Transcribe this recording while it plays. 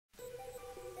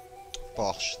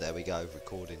Bosh, there we go,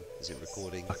 recording. Is it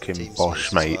recording? Fucking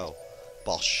Bosh, mate. Well?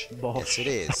 Bosh. Bosh. Yes, it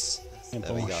is.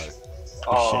 There we go.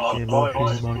 Oh,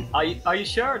 boy. Are you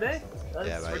sure, Dave?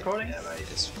 Yeah, mate. Recording? Yeah, mate.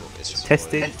 It's recording.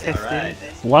 Testing. Right.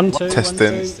 1, 2,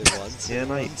 Testing. 1, 2. 1, 2, Yeah,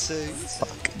 mate. 1, 2.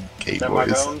 Fucking gay Them my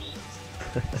boys. bones.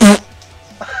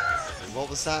 And what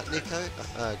was that, Nico?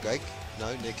 Greg?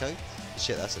 No, Nico?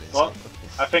 Shit, that's an What? insult.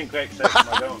 I think Greg said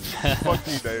my bones. Fuck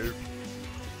you, Dave.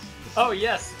 Oh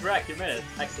yes, Greg, you made it.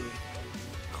 Excellent.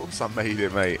 Of course I made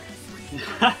it, mate.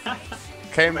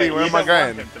 KMD, Mate, where you am I don't want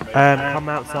going? him to make it. Come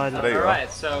outside. There you are.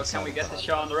 Alright, so can we get the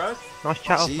show on the road? Nice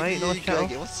chat off, See, mate. Nice chat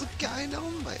Greg, off. what's going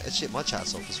on, mate? Shit, my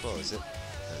chat's off as well, is it?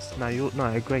 No, it's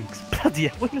not. No, Greg's bloody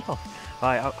hell. We lost.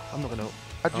 Right, I'm not gonna.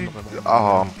 How'd I'm you... not gonna-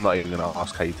 Oh, I'm not even gonna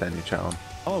ask how you turn your chat on.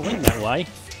 Oh, I went that way.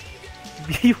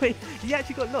 You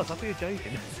actually got lost. I thought you were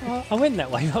joking. Oh, I went that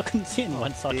way. I couldn't see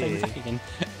anyone, so I came dear. back again.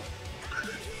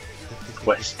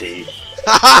 Westy.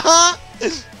 Fuck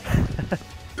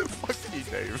you,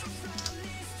 Dave.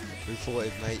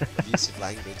 Reported, mate. Abusive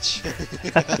language.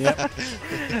 Yep.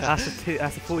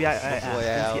 That's a 48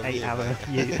 hour.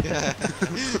 Yeah.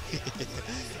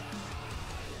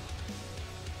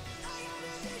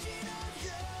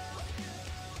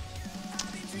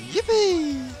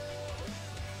 Yippee!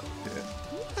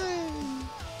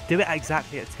 Do it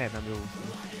exactly at 10 and we'll.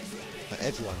 But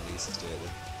everyone needs to do it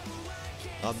then.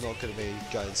 I'm not going to be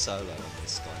going solo on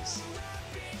this, guys.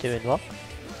 Doing what?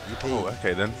 Yippee. Oh,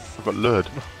 okay then. I got lured.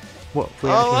 What?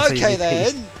 Oh, okay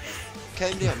then.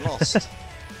 KMD, I'm lost.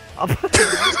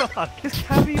 Just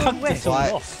carry on It's west. all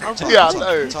Right. off. Yeah, I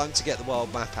know. Time to get the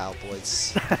world map out,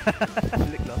 boys.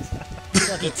 Lick lost.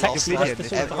 Bloody taxi Lost, left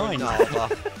us all everyone behind.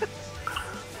 Nava.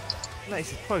 No,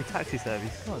 it's a pro taxi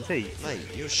service. You can't see. Mate,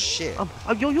 you're shit. Oh,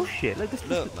 you're shit. Look, just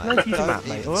Look, no mate, use the map, don't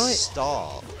mate. even All right.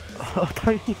 start. Oh,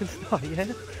 don't even start. Yeah.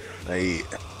 Mate.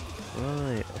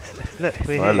 Right. Look,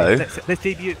 we're here. Hello. Let's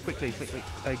debut it quickly.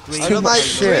 Green. Oh, no, mate,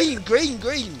 shit.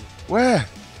 green. Where?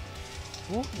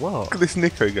 What? Look at this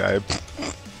Nico guy.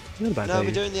 You're on about No, we're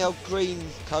Dave. doing the old green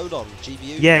colon,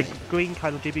 GBU. Yeah, thing. green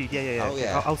color GB. Yeah. Oh,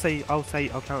 yeah.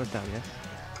 I'll count us down. Yeah.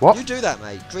 What? You do that,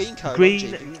 mate. Green colon, Green-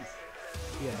 GBU.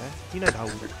 Yeah. You know the whole.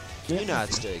 You know how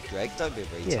to do it, Greg. Don't be a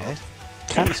retard. Yeah.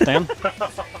 Count us down.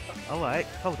 All right.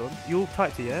 Hold on. You all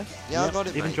typed it, yeah? Yeah, I got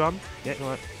it, Even mate. drum. Yeah. All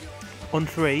right. On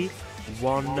 3.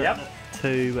 1, Yep.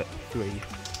 2, 3.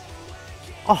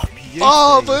 Oh, beautiful.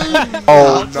 Oh, boom!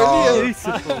 Oh, brilliant.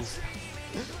 Beautiful.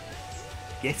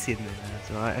 Get in there,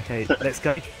 lads. Right, okay, let's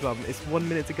go. Drum. It's 1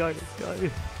 minute to go. Let's go.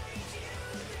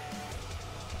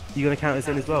 You gonna count us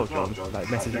in as well, John? Like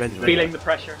message ready. Feeling the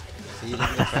pressure. Feeling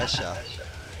the pressure.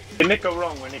 Did Nick go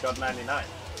wrong when he got 99?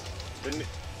 Didn't he?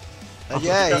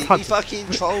 Yeah, he fucking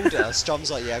trolled us. John's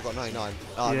like, yeah, I got 99.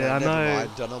 Oh, Yeah, no, I never know.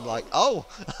 mind. And I'm like, oh,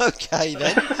 okay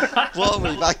then. What are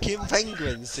we, back in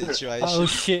Penguin situation? Oh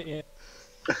shit, yeah.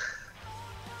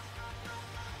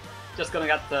 Just gonna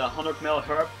get the 100 mil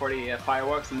herb for the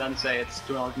fireworks and then say it's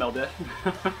 200 mil diff.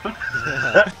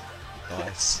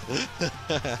 Nice.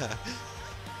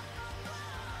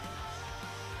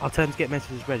 I'll tell him to get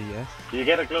messages ready, yeah? You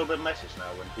get a global message now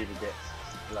when people get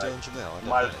like 200 mil, I don't know.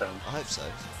 milestones. I hope so.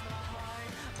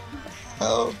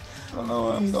 Oh, I don't know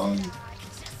where I'm going.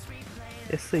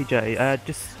 Yes, CJ,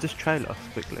 just trail us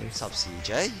quickly. What's up,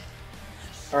 CJ?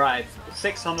 Alright,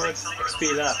 600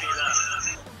 XP left.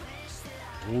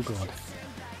 Oh god.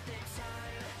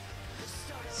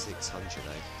 600,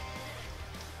 eh?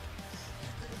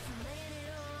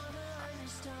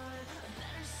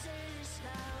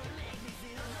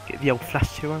 Get the old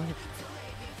flash 2 on it.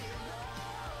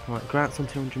 Right, grants on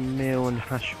 200 mil and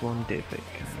hash 1 Divic.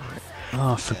 Right.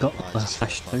 Oh, I forgot Yeah, the just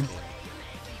flash fucking- thing.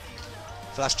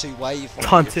 Flash 2 wave.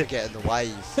 Time You're to- forgetting the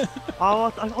wave.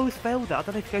 Oh, I always failed that. I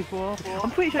don't know if it goes more often.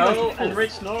 I'm pretty sure it Oh, goes and before.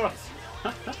 reach north.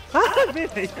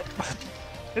 Really?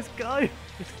 Let's go.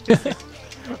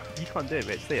 You can't do it,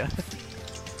 Rich, see ya.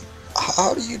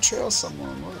 How do you trail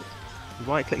someone? What?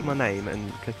 Right click my name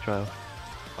and click trail.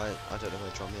 I don't know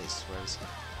where Drum is. Where is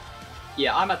he?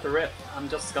 Yeah, I'm at the rift. I'm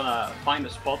just gonna find a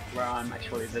spot where I'm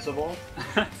actually visible.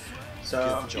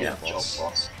 So, Good job, yeah,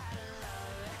 boss.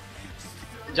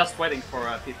 just waiting for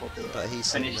people to But he's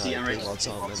saying finish no, the enriched. P-Rods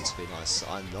aren't meant to be nice.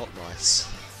 I'm not nice.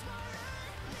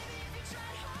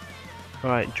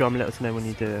 Alright, Drum, let us know when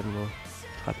you do it and we'll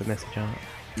type a message out.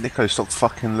 Nico, stop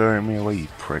fucking luring me away, you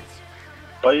prick.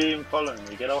 Why are you even following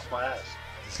me? Get off my ass.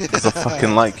 Because I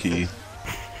fucking like you.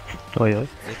 Oh yeah.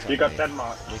 Nico, You got mate.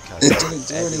 Denmark. Nico, It didn't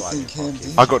do everyone anything, fucking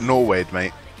KMD. I got Norwayed,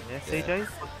 mate. Yeah, Yeah. CJ?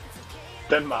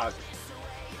 Denmark.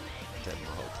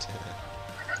 Denmark.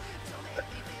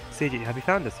 CJ, have you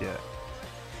found us yet?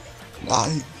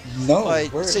 No.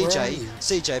 Wait, where are CJ, you?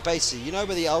 CJ, basically, you know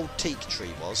where the old teak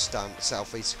tree was, down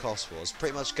southeast of Cost was?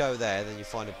 Pretty much go there, and then you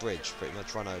find a bridge. Pretty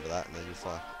much run over that, and then you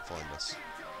find us.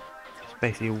 It's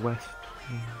basically a west.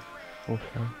 Also.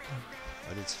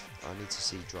 I need to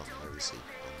see Drum. Where is he?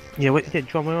 Yeah, wait, yeah,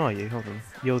 John, where are you? Hold on.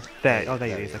 You're there. Yeah, Oh, there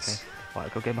there he he is. Okay. is. Right,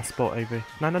 I've got to get my spot over here.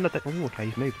 No. Oh, okay,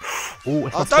 he's moved. Oh,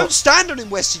 it's my Oh, spot. don't stand on him,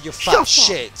 Weston, you fat Shut up.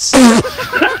 shits!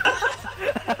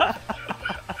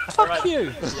 Fuck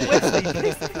you! Wesley,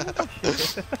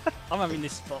 piss I'm having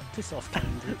this spot. Piss off,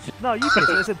 Candy. No, you piss.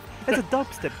 There's a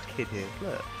dubstep kid here.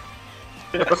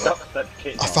 Look. Fuck that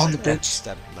kid. I found the bridge.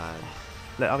 Step man.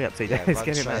 Look, I'll be up to you. Yeah, Let's run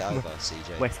get him straight out. over,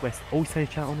 CJ. West. Oh, say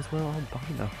chat on as well. Oh,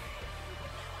 biner.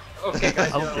 Okay,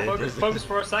 guys, Oh, dear. focus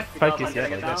for a sec. because Focus, I'm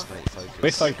getting yeah, it now. Focus, mate, focus.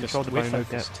 We're focused. Control the We're bone, no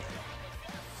focused.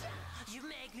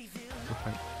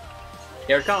 Okay.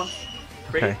 Here it comes.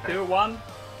 3, Okay. 2, 1.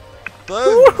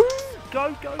 Boom!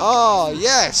 Go. Oh,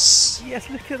 yes! Yes,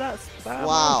 look at that spam.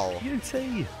 Wow.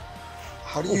 Beauty.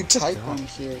 How do you type on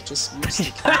here? Just use the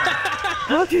key.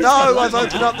 How do you No, I've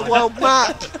opened up the world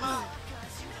map!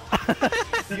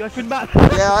 You open map.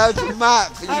 Yeah, I opened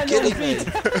map! Are you kidding me?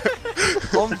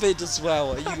 On vid as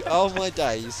well. Are you? Oh my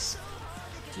days.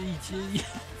 GG.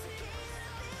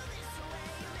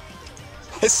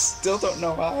 I still don't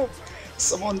know how.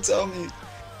 Someone tell me.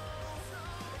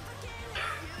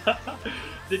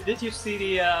 Did you see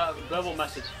the global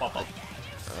message pop up?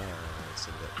 It's a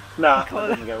bit- Nah, I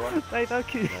didn't get one. Dave,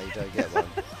 okay. No, you don't get one.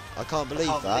 I can't believe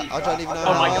Can't that. believe I don't that. even know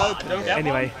Oh how my I God, opened don't it. get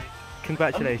Anyway,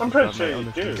 congratulations. I'm pretty man, sure mate, you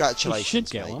honestly. do. You Congratulations, should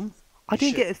get mate. one. I didn't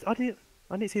should- get it.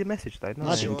 I didn't see the message though. No.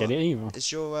 I didn't get it either.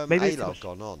 Is your Maybe it's A-log the-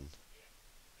 gone on?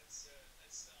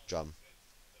 Drum.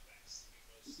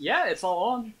 Yeah, it's all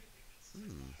on.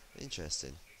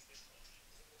 Interesting.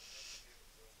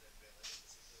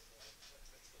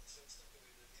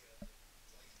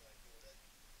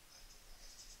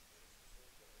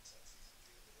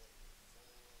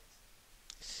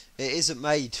 It isn't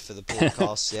made for the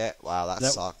podcast yet. Wow, that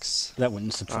That- sucks. That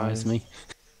wouldn't surprise me.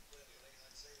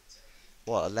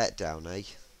 What a letdown, eh?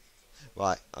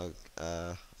 Right,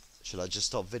 should I just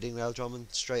stop vidding now, Drum, and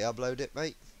straight upload it,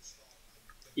 mate?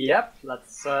 Yep,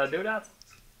 let's do that.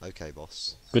 Okay,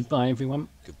 boss. Goodbye, everyone.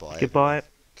 Goodbye. Goodbye.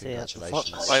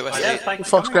 Congratulations. Wait, wait, Yeah, what thank the you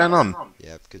fuck's for going coming. on?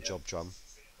 Yeah, good job, Drum.